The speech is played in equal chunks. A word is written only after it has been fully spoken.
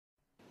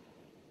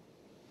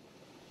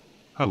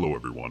Hello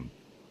everyone,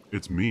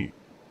 it's me,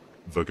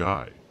 the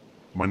guy.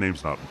 My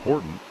name's not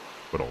important,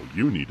 but all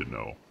you need to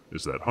know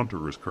is that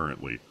Hunter is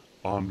currently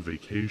on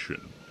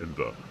vacation in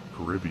the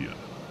Caribbean,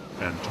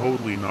 and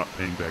totally not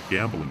paying back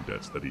gambling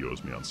debts that he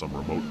owes me on some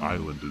remote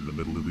island in the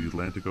middle of the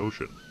Atlantic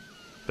Ocean.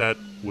 That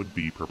would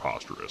be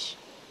preposterous.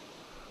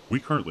 We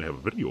currently have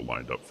a video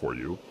lined up for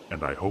you,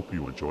 and I hope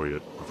you enjoy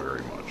it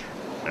very much.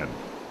 And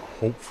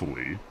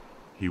hopefully,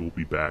 he will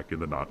be back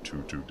in the not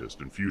too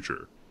distant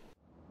future.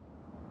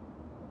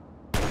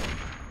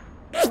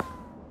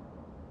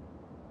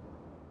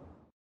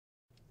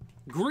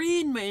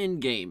 Green Man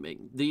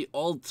Gaming, the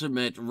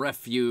ultimate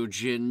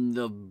refuge in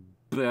the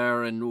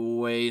barren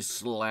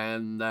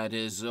wasteland that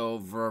is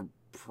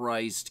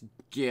overpriced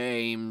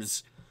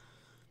games.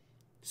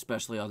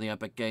 Especially on the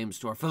Epic Game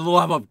Store. For the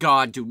love of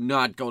God, do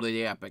not go to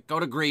the Epic. Go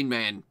to Green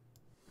Man.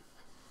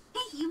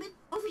 Hey, human,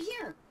 over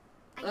here.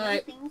 I know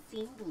things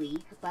seem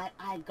bleak, but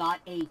I've got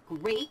a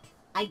great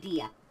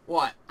idea.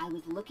 What? I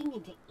was looking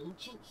into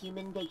ancient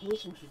human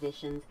vacation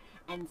traditions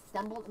and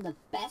stumbled on the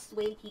best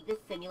way to keep this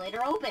simulator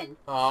open.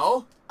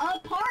 Oh? A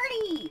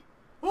party!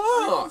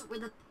 Oh! Parties were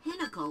the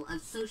pinnacle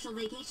of social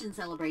vacation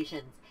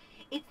celebrations.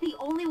 It's the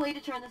only way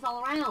to turn this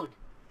all around.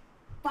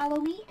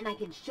 Follow me and I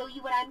can show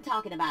you what I'm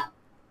talking about.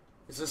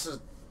 Is this a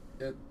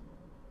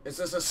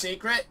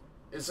secret?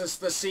 Is this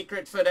the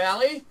secret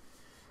finale?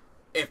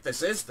 If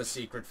this is the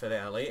secret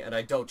finale, and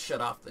I don't shut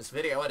off this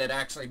video and it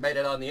actually made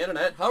it on the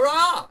internet,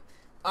 hurrah!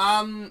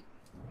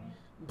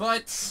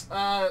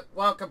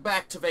 Welcome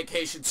back to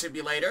Vacation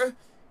Simulator,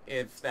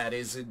 if that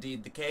is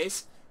indeed the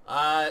case.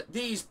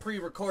 These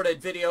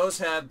pre-recorded videos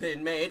have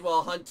been made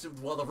while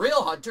the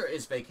real Hunter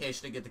is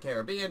vacationing in the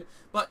Caribbean,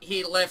 but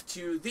he left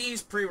you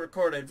these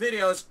pre-recorded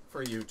videos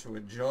for you to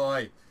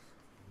enjoy.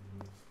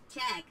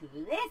 Check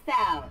this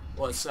out.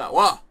 What's that?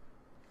 Whoa!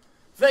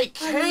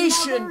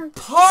 Vacation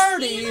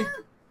party?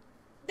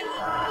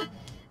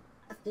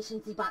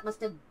 Efficiency bot must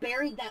have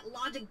buried that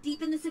logic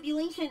deep in the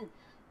simulation.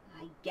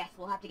 I guess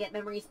we'll have to get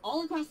memories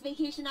all across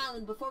Vacation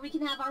Island before we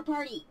can have our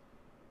party.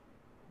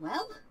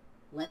 Well,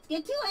 let's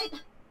get to it.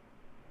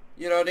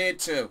 You don't need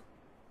to.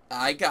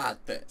 I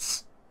got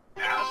this.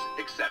 Pass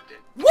accepted.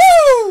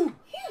 Woo!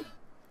 Phew.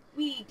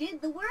 We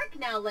did the work,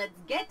 now let's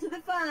get to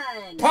the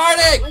fun.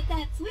 Party! Flip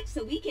that switch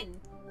so we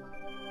can...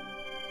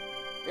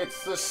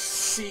 It's the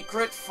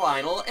secret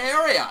final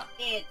area.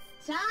 It's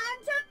time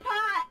to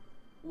pot.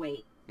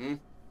 Wait.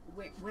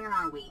 Where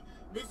are we?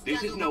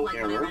 This is no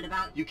error.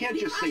 You can't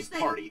just say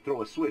party,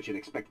 throw a switch, and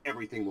expect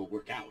everything will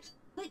work out.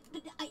 But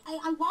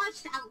I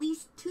watched at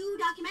least 2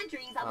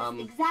 documentaries on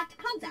this exact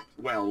concept.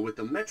 Well, with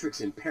the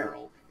metrics in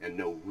peril, and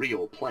no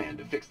real plan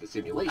to fix the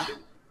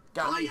simulation,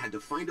 I had to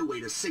find a way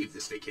to save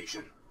this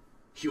vacation.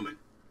 Human,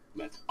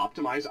 let's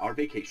optimize our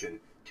vacation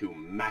to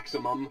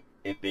maximum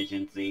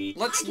efficiency.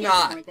 Let's I can't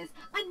not. support this.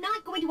 I'm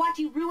not going to watch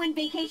you ruin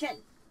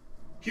vacation.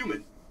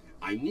 Human,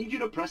 I need you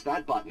to press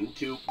that button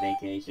to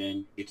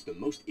vacation. It's the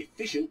most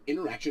efficient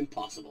interaction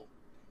possible.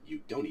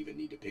 You don't even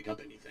need to pick up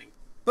anything.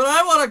 But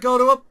I want to go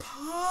to a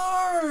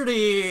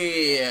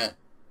party.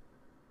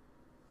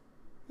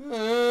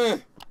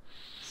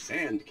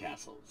 Sand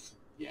castles.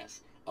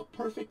 Yes, a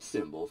perfect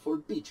symbol for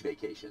beach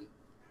vacation.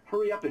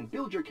 Hurry up and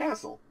build your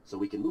castle so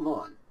we can move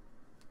on.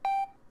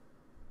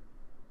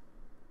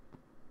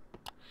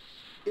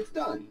 It's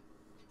done.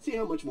 See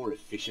how much more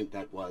efficient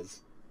that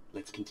was?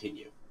 Let's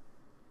continue.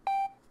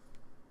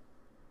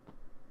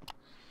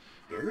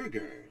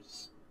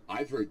 Burgers.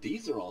 I've heard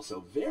these are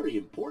also very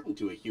important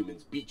to a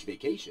human's beach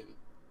vacation.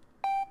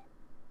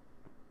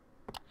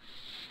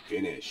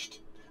 Finished.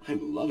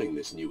 I'm loving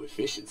this new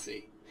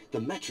efficiency. The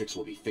metrics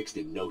will be fixed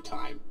in no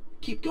time.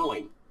 Keep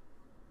going.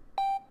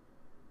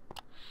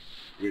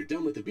 We're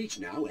done with the beach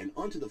now and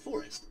onto the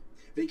forest.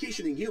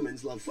 Vacationing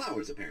humans love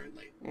flowers,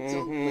 apparently.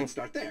 So let's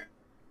start there.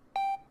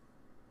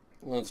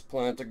 Let's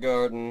plant a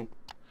garden.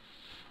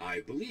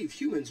 I believe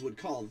humans would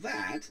call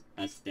that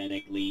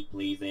aesthetically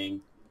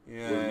pleasing. Yay.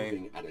 We're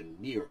moving at a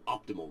near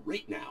optimal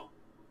rate now.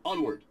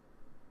 Onward.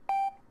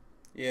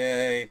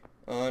 Yay.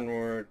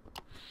 Onward.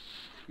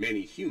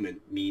 Many human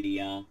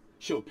media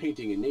show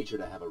painting in nature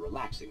to have a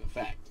relaxing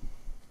effect.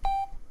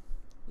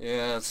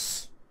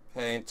 Yes.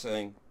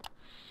 Painting.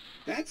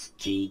 That's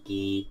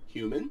cheeky.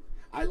 Human,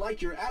 I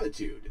like your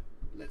attitude.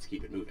 Let's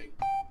keep it moving.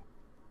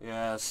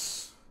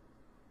 Yes.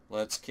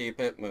 Let's keep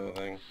it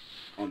moving.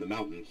 On the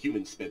mountain,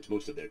 humans spent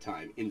most of their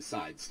time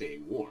inside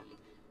staying warm.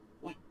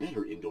 What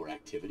better indoor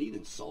activity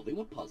than solving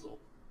a puzzle?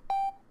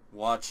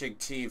 Watching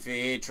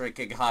TV,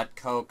 drinking hot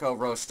cocoa,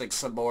 roasting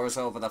s'mores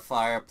over the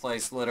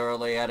fireplace,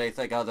 literally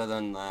anything other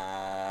than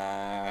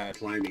that.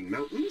 Climbing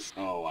mountains?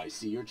 Oh, I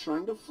see you're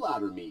trying to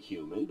flatter me,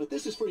 human, but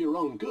this is for your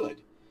own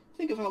good.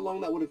 Think of how long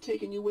that would have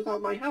taken you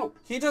without my help.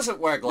 He doesn't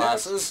wear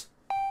glasses.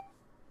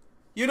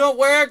 You don't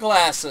wear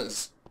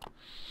glasses!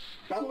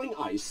 Battling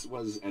ice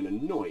was an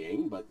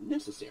annoying but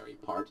necessary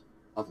part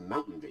of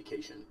mountain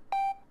vacation.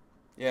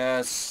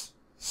 Yes,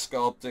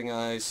 sculpting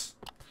ice.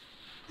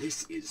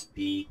 This is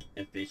peak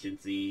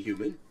efficiency.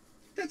 Human,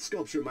 that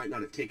sculpture might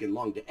not have taken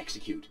long to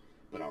execute,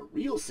 but our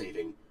real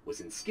saving was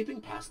in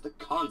skipping past the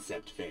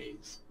concept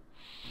phase.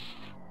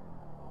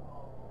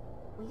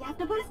 We have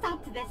to put a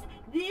stop to this.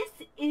 This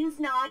is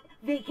not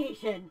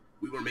vacation.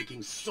 We were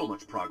making so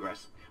much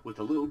progress. With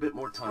a little bit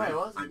more time,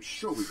 I'm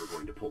sure we were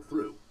going to pull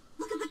through.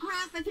 Look at the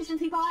graph,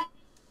 Efficiency Bot.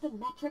 The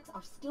metrics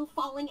are still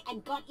falling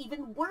and got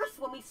even worse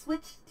when we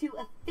switched to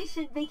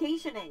efficient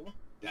vacationing.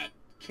 That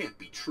can't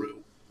be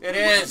true. It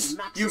is! You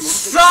Maximum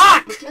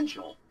suck!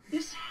 Potential.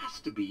 This has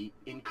to be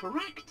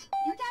incorrect.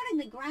 You're doubting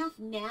the graph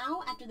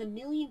now after the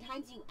million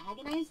times you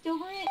agonized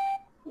over it?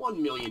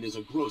 1 million is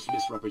a gross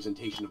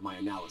misrepresentation of my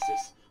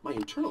analysis. My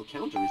internal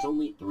counter is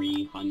only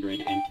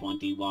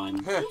 321.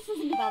 This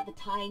isn't about the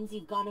times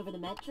you've gone over the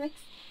metrics.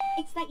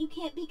 It's that you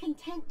can't be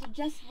content to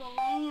just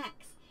relax.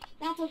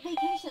 That's what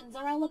vacations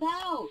are all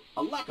about.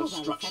 A lack of Hold on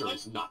a structure second.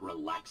 is not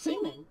relaxing.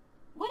 Human?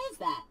 What is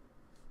that?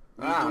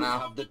 We I don't don't know.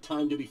 have the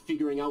time to be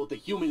figuring out what the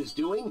human is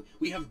doing.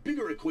 We have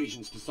bigger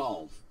equations to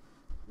solve.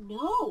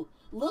 No.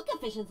 Look,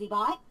 Efficiency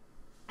Bot.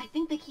 I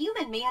think the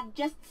human may have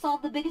just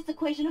solved the biggest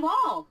equation of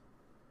all.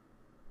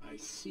 I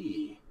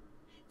see.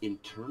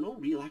 Internal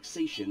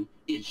relaxation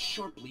is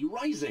sharply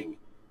rising.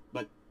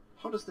 But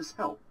how does this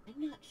help?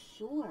 I'm not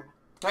sure.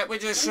 Can't we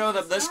just show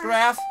them this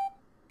graph?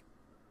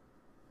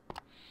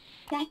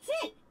 That's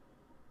it!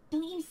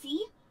 Don't you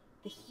see?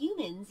 The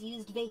humans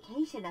used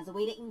vacation as a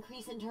way to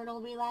increase internal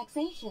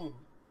relaxation.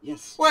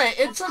 Yes. Wait,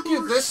 it took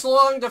you this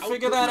long to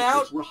figure Output that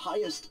metrics out? were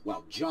highest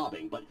while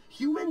jobbing, but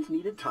humans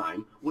needed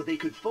time where they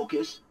could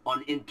focus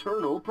on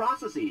internal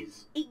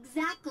processes.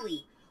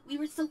 Exactly! We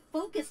were so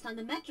focused on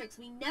the metrics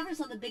we never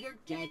saw the bigger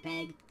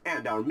JPEG.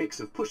 And our mix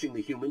of pushing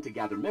the human to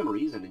gather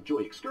memories and enjoy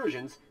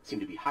excursions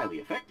seemed to be highly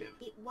effective.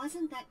 It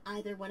wasn't that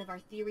either one of our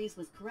theories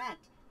was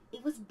correct.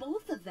 It was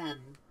both of them,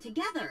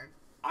 together.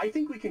 I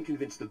think we can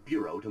convince the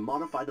Bureau to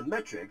modify the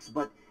metrics,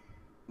 but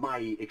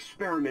my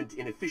experiment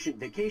in efficient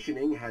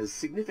vacationing has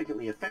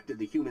significantly affected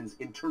the human's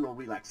internal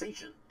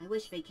relaxation. I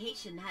wish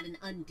vacation had an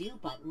undo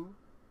button.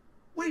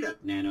 Wait a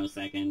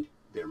nanosecond.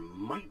 There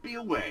might be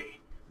a way,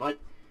 but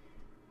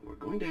we're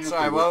going to have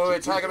Sorry, to what work were we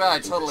talking about? I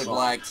together totally to solve.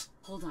 blanked.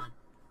 Hold on.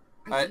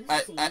 Are you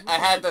saying I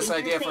had what this you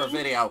idea think for a you're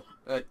saying? video.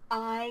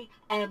 I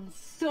am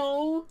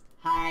so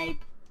hype.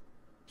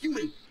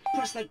 Human,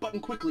 press that button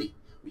quickly.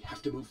 We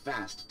have to move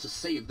fast to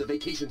save the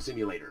vacation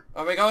simulator.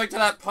 Are we going to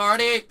that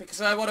party?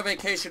 Because I want a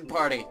vacation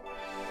party.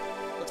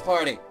 Let's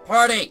party.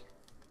 Party!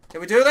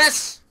 Can we do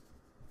this?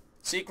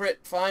 Secret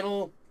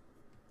final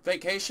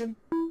vacation?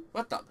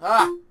 What the?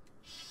 Ah! I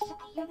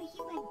hear the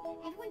human.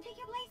 Everyone take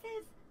your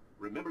places.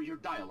 Remember your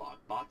dialogue,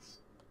 bots.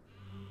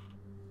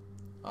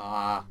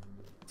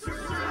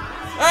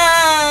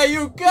 Hey,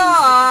 you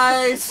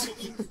guys! It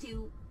means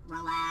to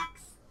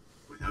relax.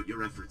 Without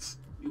your efforts,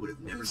 we would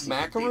have never seen the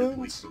data Macaroons?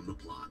 points from the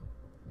plot.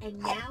 And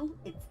now,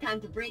 it's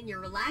time to bring your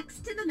relax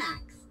to the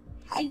max.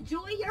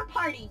 Enjoy your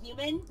party,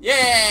 human. Yeah!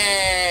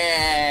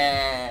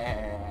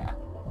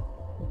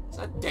 Is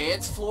that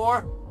dance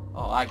floor?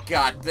 Oh, I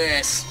got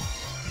this.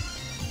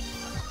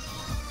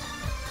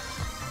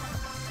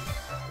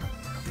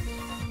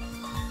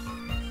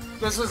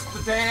 This is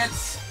the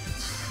dance.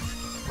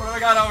 What do we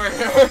got over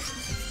here?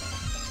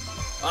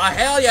 Oh,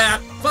 hell yeah!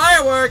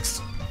 Fireworks!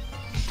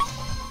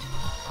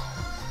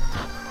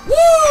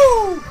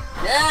 Woo!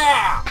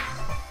 Yeah!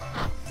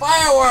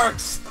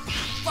 Fireworks!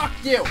 Fuck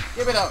you!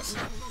 Give me those.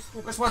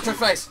 Where's what's her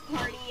face?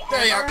 Party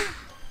There you are. ever.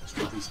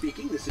 Strictly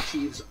speaking, this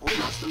achieves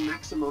almost the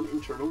maximum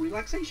internal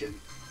relaxation.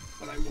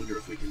 But I wonder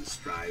if we can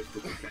strive for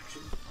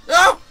perfection.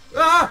 Oh!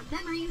 Ah!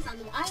 Memories on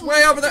the island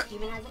way over there. the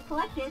human hasn't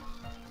collected.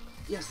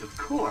 Yes, of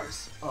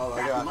course. Oh my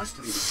that God. must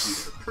be the key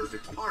to the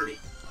perfect party.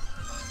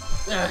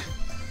 Ugh.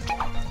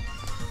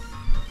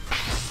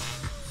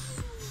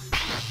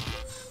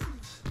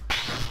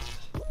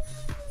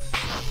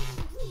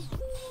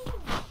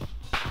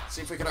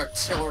 See if we can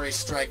artillery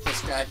strike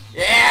this guy.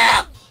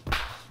 Yeah!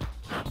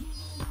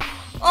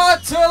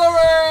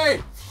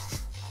 Artillery!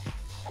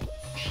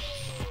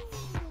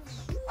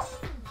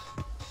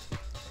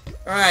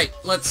 Alright,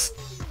 let's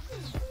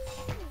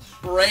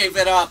brave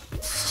it up.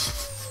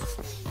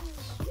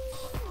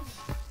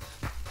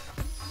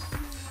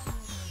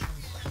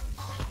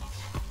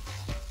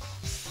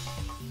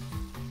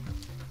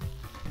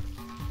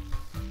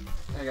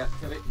 There you go,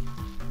 Kitty.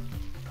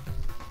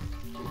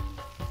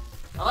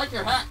 I like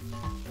your hat.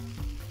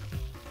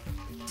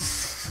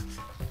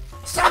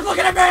 Stop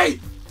looking at me!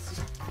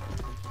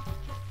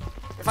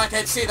 If I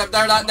can't see them,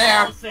 they're not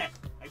there. All set.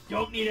 I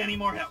don't need any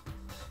more help.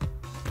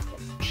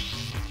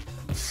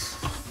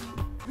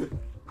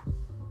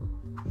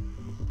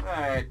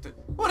 Alright.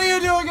 What are you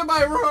doing in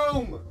my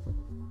room?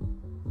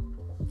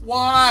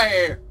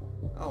 Why?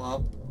 Oh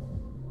well.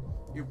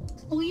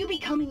 Will you be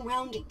coming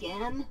round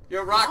again?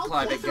 You're a rock I'll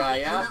climbing guy,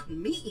 definitely come yeah? out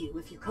and meet you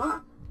if you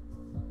come.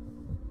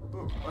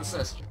 Ooh, what's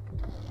this?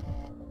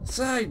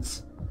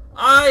 Signs.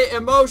 I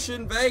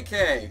emotion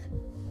vacay.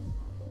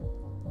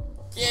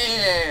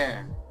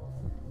 Yeah.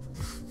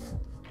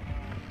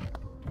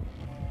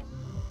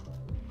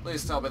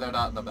 Please tell me they're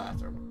not in the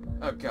bathroom.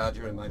 Oh god,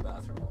 you're in my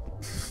bathroom.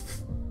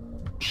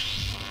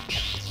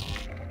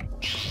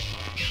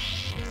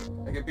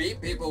 I can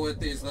beat people with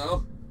these,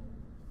 though.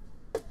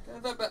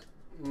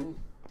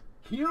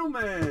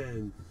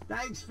 Human!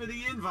 Thanks for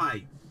the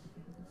invite.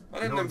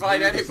 I didn't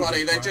invite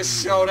anybody, they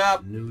just showed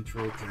up.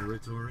 Neutral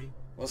territory?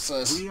 What's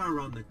this? We are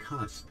on the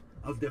cusp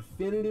of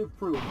definitive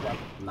proof that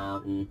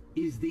mountain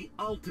is the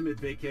ultimate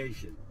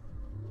vacation.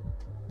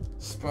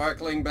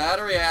 Sparkling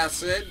battery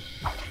acid.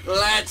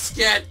 Let's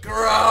get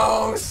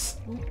gross!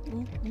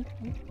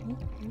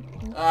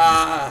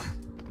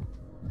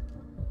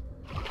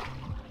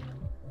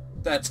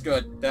 That's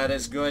good. That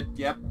is good.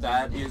 Yep,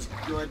 that is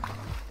good.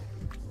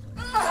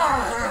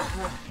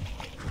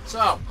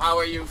 So, how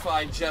are you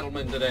fine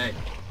gentlemen today?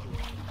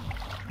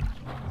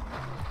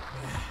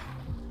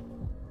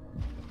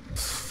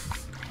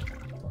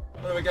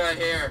 What do we got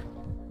here?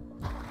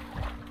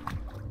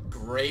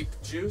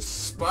 Grape juice?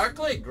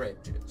 Sparkling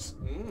grape juice.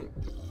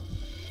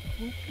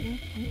 You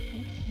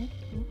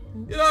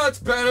know, it's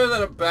better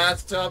than a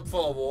bathtub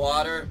full of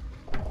water.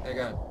 Hang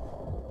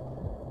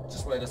on.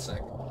 Just wait a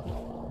second.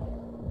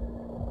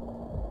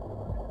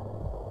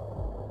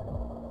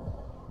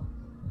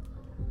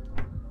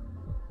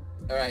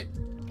 Alright.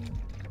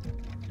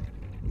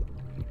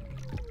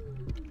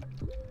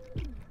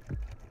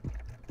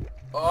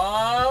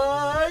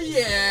 Oh,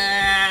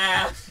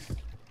 yeah!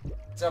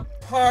 It's a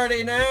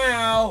party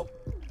now!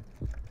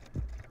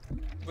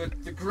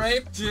 With the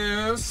grape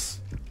juice.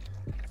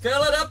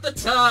 Filling up the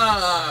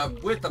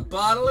tub with a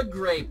bottle of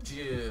grape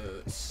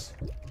juice.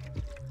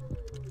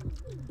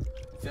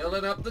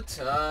 Filling up the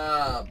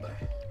tub.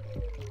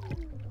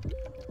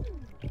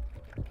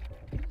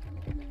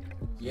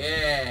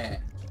 Yeah.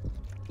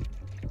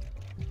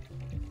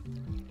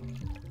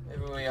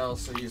 Maybe we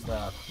also use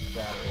the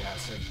battery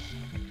acid.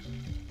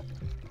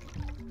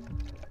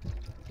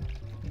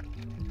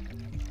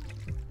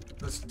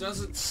 This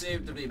doesn't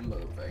seem to be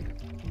moving.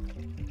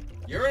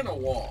 You're in a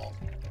wall.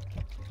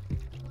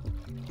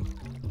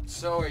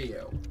 So are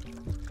you.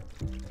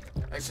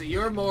 Actually,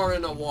 you're more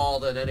in a wall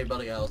than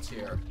anybody else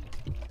here.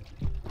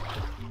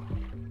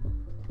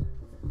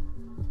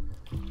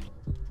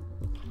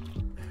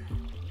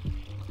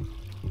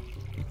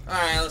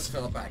 Alright, let's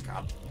fill it back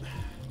up.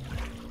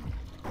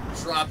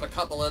 Drop a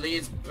couple of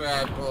these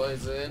bad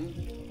boys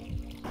in.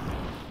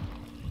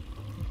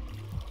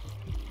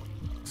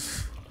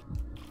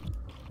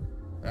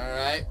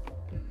 Alright.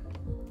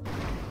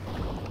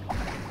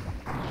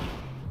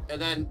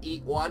 And then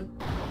eat one.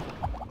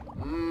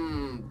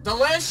 Mmm,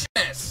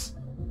 delicious!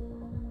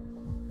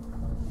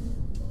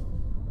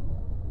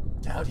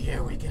 Down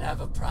here we can have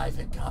a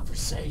private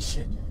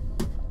conversation.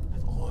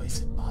 I've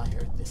always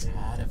admired this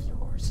hat of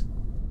yours.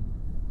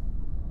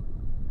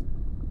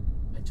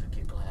 I took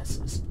your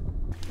glasses.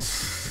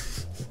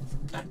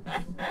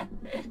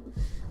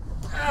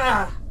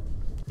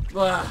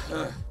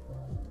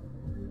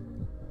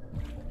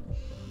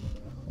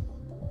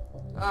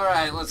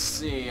 Alright, let's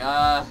see,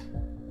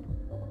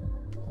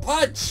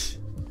 punch!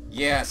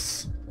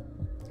 Yes.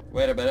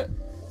 Wait a minute.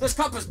 This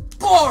cup is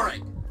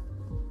boring!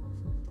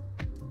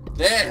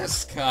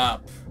 This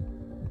cup.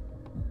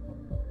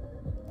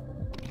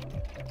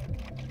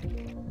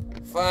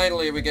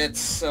 Finally, we get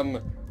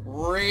some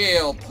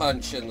real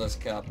punch in this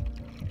cup.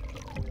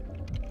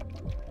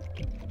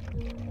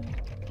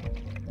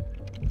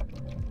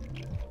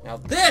 Now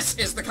this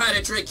is the kind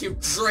of drink you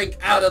drink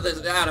out of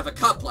a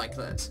cup like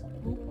this.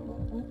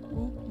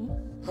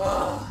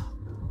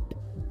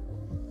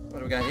 What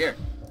do we got here?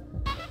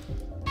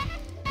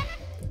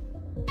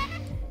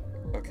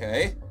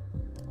 Okay.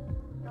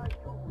 I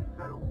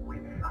so wish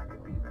I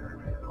could be very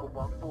physical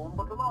once form,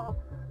 but the law,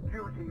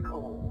 duty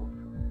calls.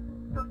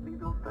 Just leave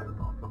those fellas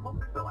off the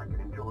hook so I can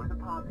enjoy the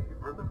party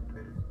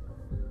remotely.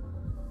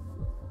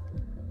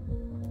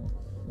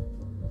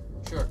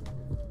 Sure.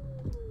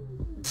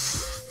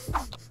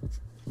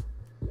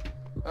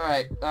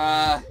 Alright,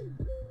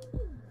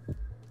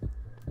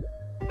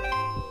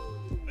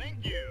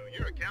 Thank you.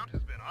 Your account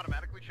has been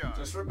automatically charged.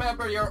 just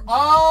remember, you're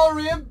all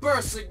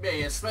reimbursing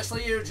me,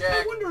 especially you, I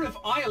Jack. wonder if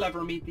I'll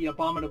ever meet the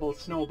abominable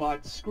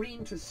Snowbot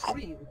screen to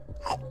screen.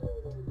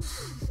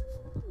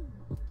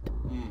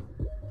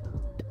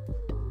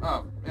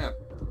 Oh, yeah.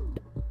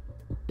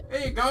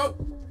 Here you go.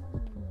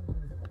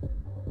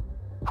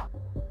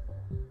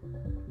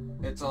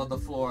 It's on the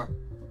floor.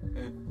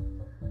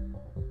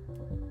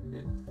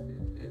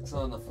 It's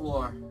on the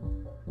floor.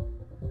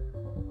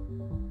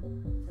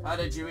 How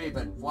did you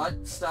even?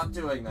 What? Stop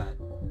doing that.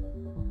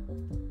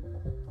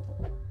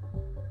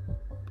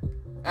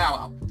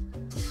 Ow.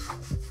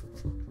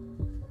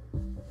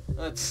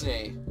 Let's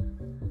see.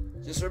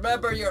 Just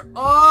remember, you're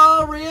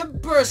all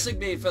reimbursing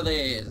me for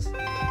these.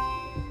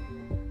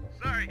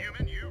 Sorry,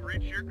 human, you've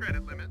reached your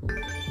credit limit.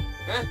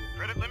 Huh?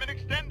 Credit limit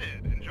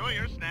extended. Enjoy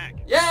your snack.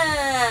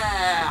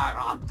 Yeah!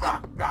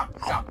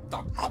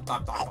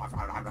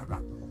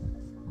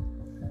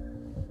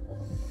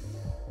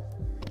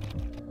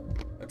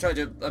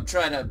 I'm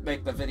trying to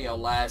make the video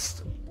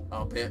last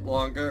a bit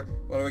longer.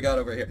 What do we got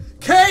over here?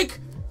 Cake!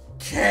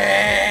 Cake!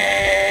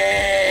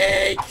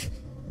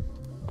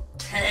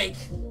 Cake!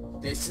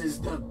 This is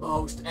the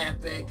most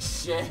epic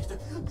shit.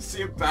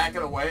 See him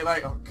backing away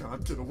like, oh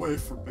god, get away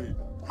from me.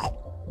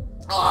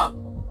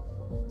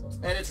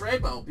 And it's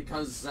rainbow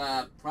because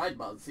Pride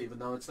Month, even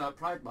though it's not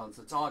Pride Month,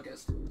 it's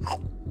August.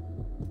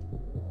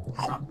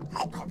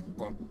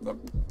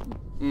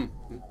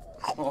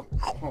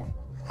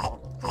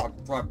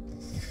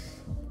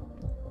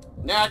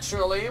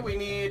 Naturally, we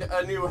need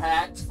a new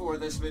hat for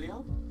this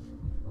video.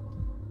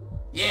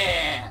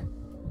 Yeah!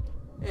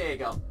 There you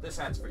go. This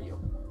hat's for you.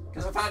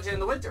 Because I found you in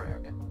the winter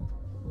area.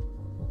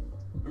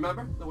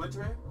 Remember? The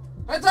winter area?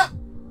 Heads up!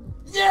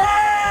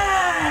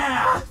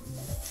 Yeah!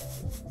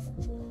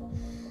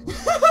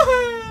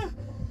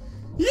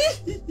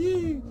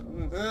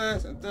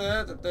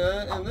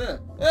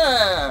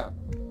 Yeah!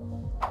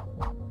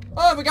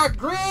 Oh, we got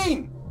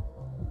green!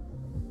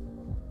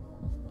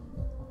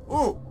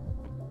 Ooh!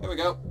 Here we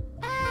go.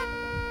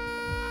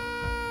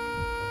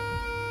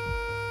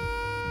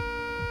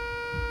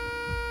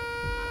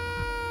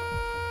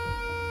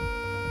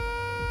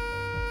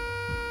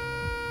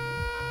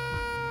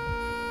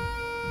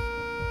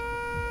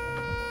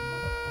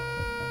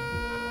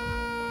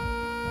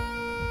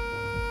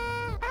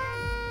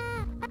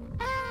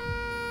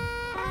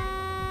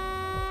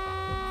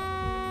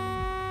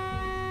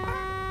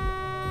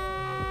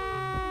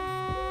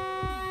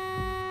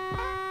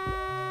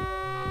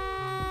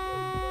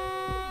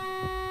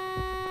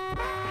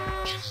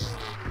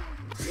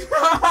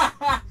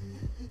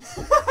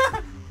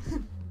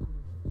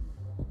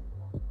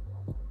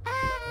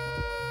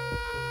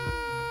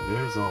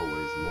 There's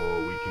always more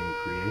we can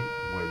create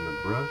when the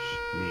brush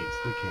meets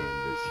the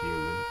canvas,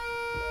 human.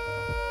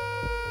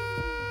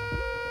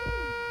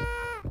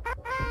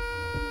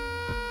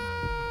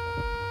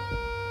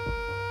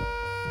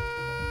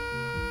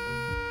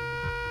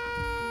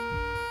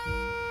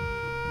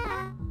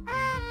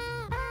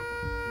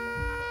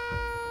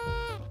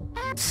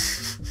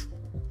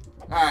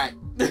 Alright.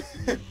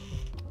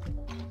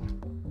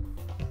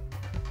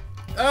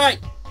 Alright.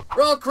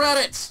 Roll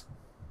credits.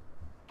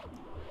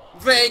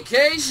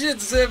 Vacation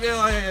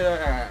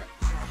Simulator.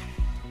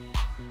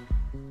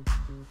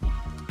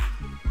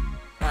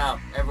 Oh,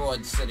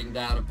 everyone's sitting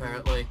down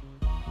apparently.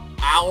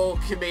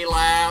 Alchemy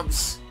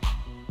Labs.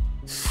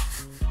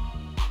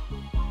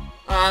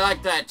 I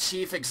like that.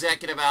 Chief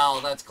Executive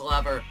Owl. That's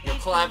clever. You're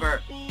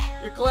clever.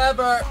 You're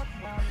clever.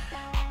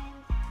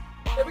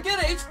 Did we get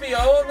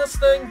HBO on this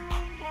thing?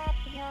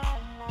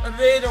 I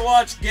need to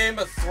watch Game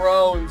of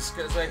Thrones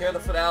because I hear the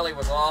finale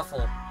was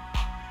awful.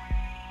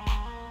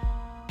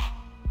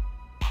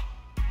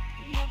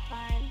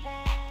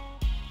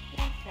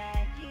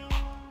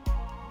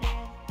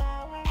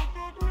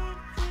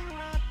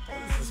 What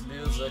is this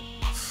music?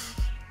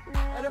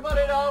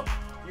 Anybody know?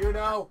 You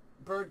know,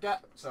 Bird Guy.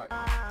 Sorry.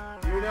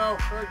 You know,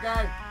 Bird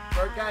Guy.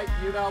 Bird Guy.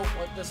 You know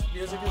what this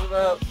music is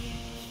about.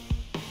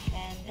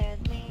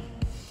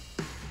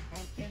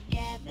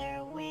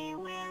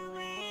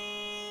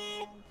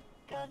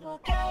 We'll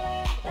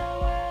color the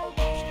world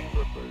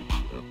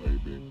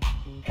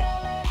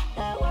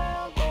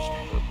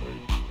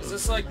Is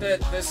this like that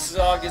this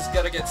song is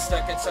gonna get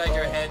stuck inside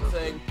your head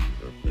thing?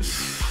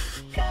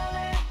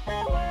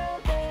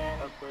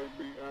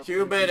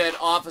 Human and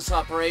office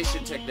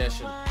operation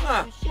technician.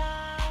 Huh.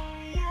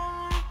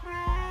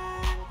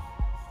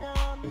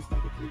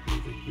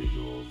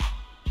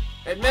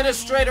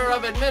 Administrator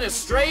of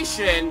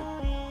administration?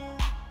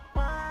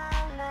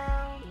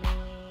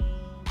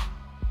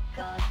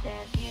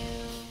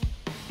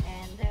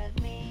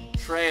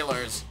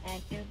 Trailers.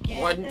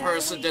 One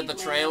person did the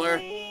trailer,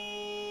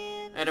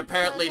 and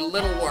apparently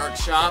Little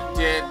Workshop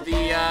did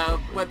the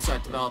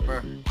website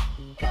developer.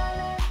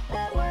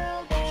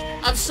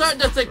 I'm starting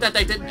to think that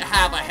they didn't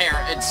have a hair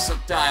and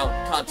style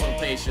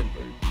consultation.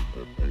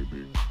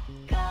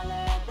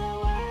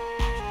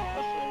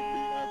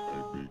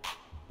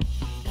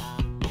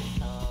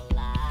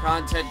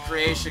 Content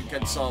creation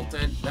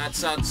consultant. That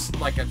sounds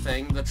like a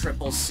thing. The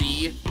Triple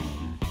C.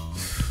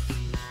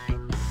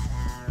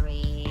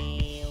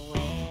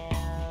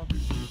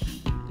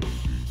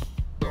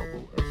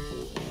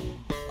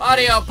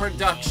 Audio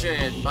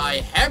production by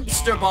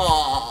Hamster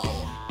Ball.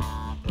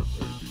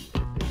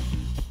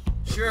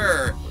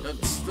 Sure,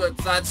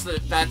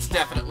 that's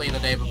definitely the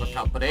name of a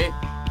company.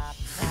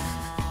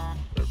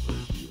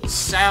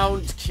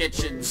 Sound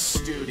Kitchen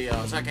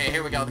Studios. Okay,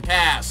 here we go. The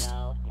cast.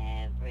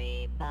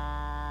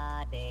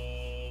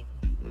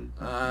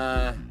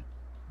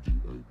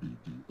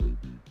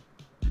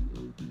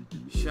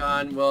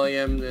 Sean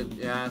William.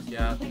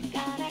 Yeah.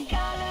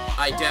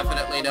 I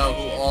definitely know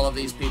who all of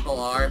these people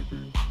are.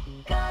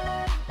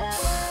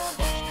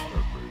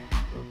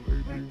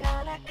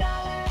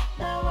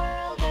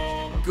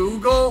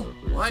 Google?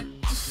 What?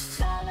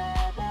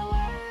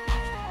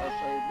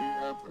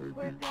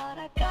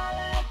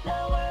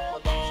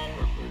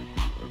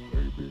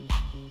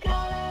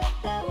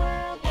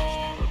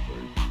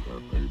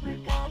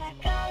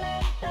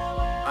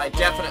 I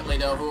definitely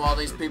know who all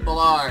these people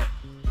are.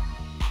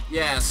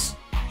 Yes.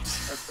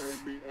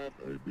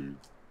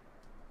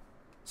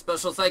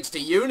 Special thanks to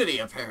Unity,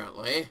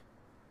 apparently.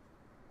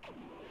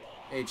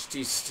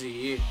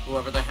 HTC,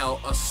 whoever the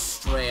hell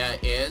Estrella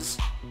is.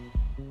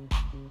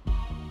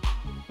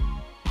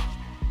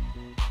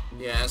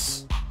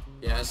 Yes.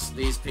 Yes,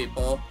 these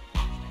people.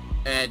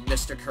 And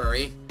Mr.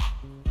 Curry.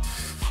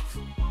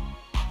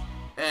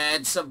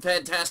 And some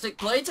fantastic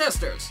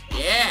playtesters.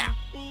 Yeah!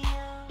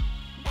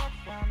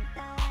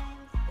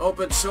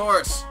 Open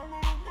source,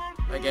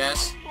 I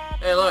guess.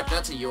 Hey look,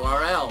 that's a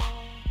URL.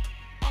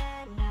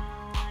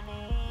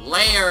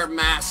 Layer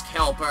mask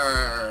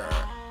helper.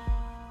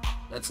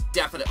 That's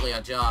definitely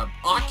a job.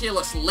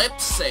 Oculus lip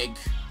sync.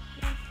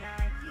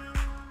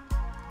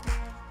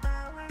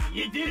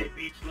 You did it,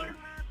 Beachler.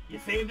 You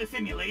saved the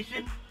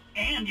simulation,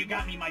 and you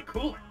got me my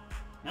cooler.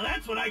 Now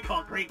that's what I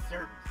call great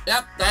service.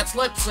 Yep, that's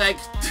lip sync.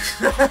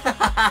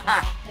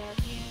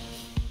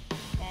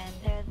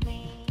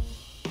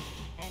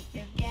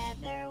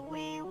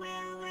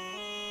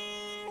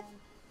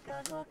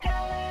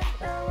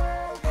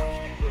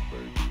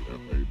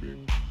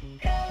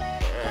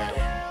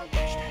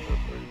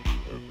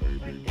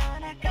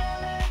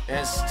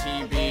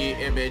 STB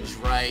image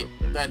right.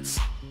 That's...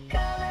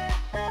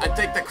 I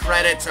think the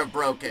credits are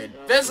broken.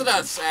 Visit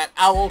us at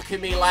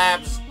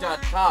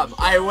alchemylabs.com.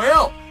 I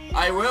will.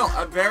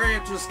 I'm very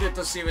interested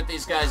to see what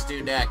these guys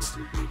do next.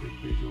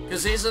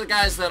 Because these are the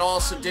guys that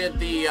also did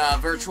the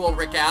virtual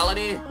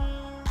reality.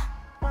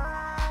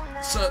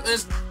 So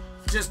this is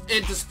just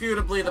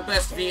indisputably the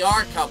best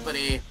VR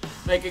company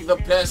making the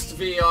best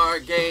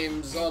VR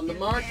games on the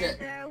market.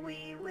 Am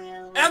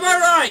I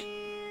right?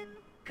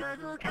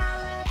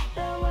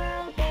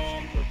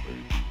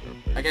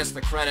 I guess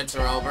the credits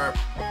are over.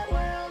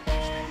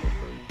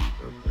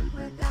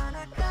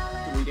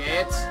 Can we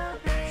dance?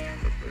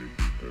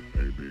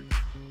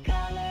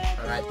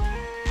 Alright.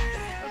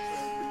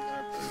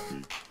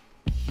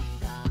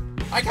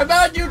 I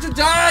command you to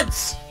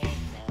dance!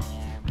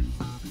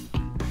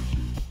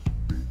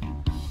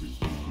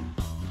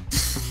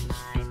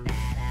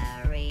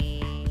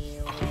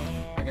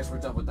 I guess we're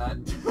done with that.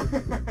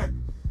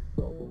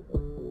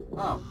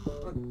 Oh.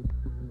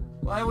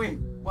 Why are we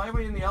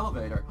in the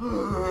elevator?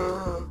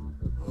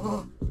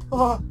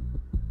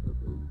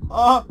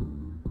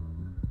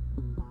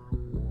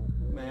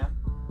 Man.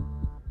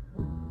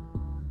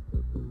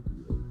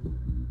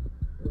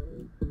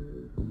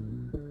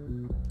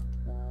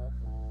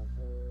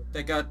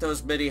 They got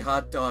those mini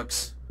hot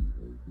dogs.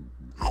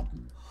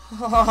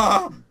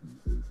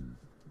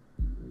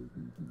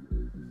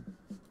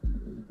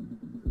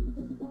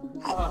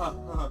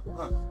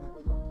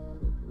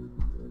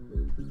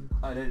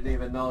 I didn't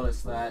even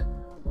notice that.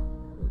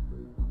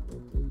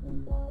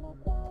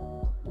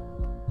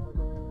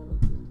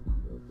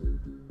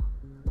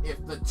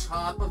 If the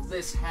top of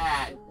this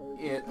hat,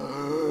 it's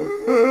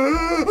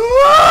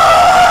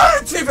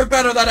even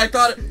better than I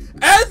thought.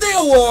 And the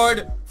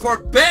award for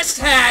best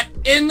hat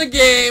in the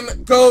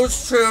game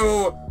goes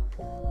to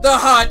the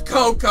hot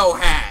cocoa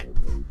hat.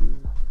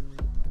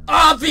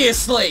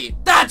 Obviously,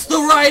 that's the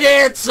right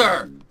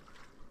answer.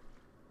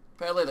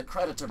 Apparently the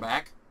credits are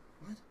back.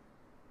 What?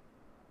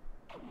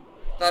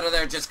 That or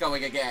they're just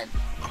going again.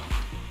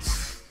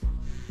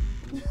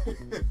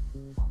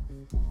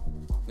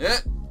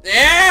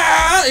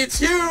 Yeah, it's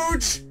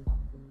huge.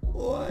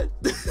 What?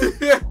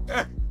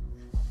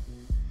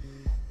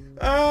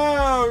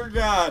 Oh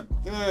God!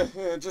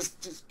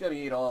 Just gonna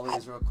eat all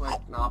these real quick.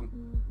 Nom.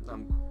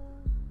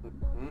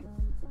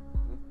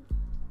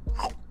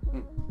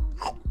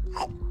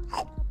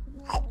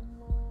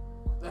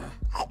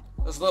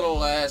 Those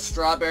little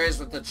strawberries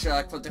with the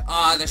chocolate.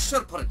 Ah, they should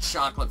have put a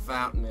chocolate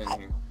fountain in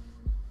here.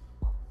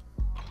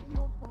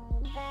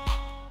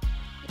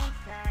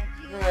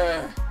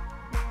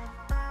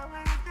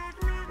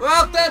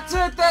 Well, that's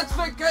it. That's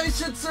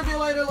Vacation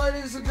Simulator,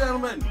 ladies and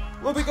gentlemen.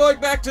 We'll be going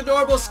back to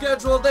normal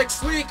schedule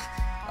next week.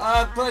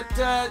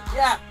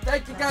 Yeah,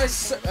 thank you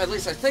guys. At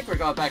least I think we're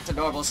going back to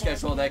normal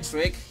schedule next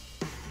week.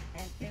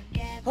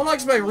 How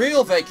long's my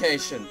real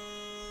vacation?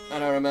 I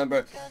don't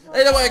remember.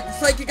 Anyway,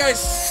 thank you guys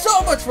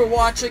so much for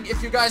watching.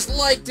 If you guys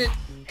liked it,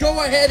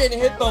 go ahead and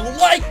hit the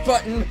like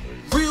button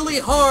really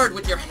hard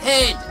with your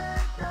head.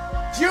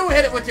 You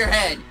hit it with your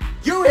head.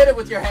 You hit it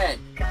with your head.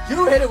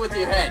 You hit it with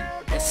your head.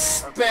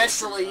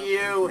 Especially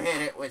you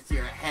hit it with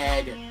your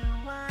head.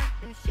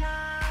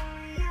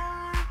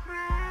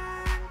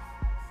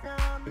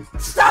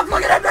 Stop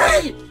looking at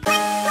me!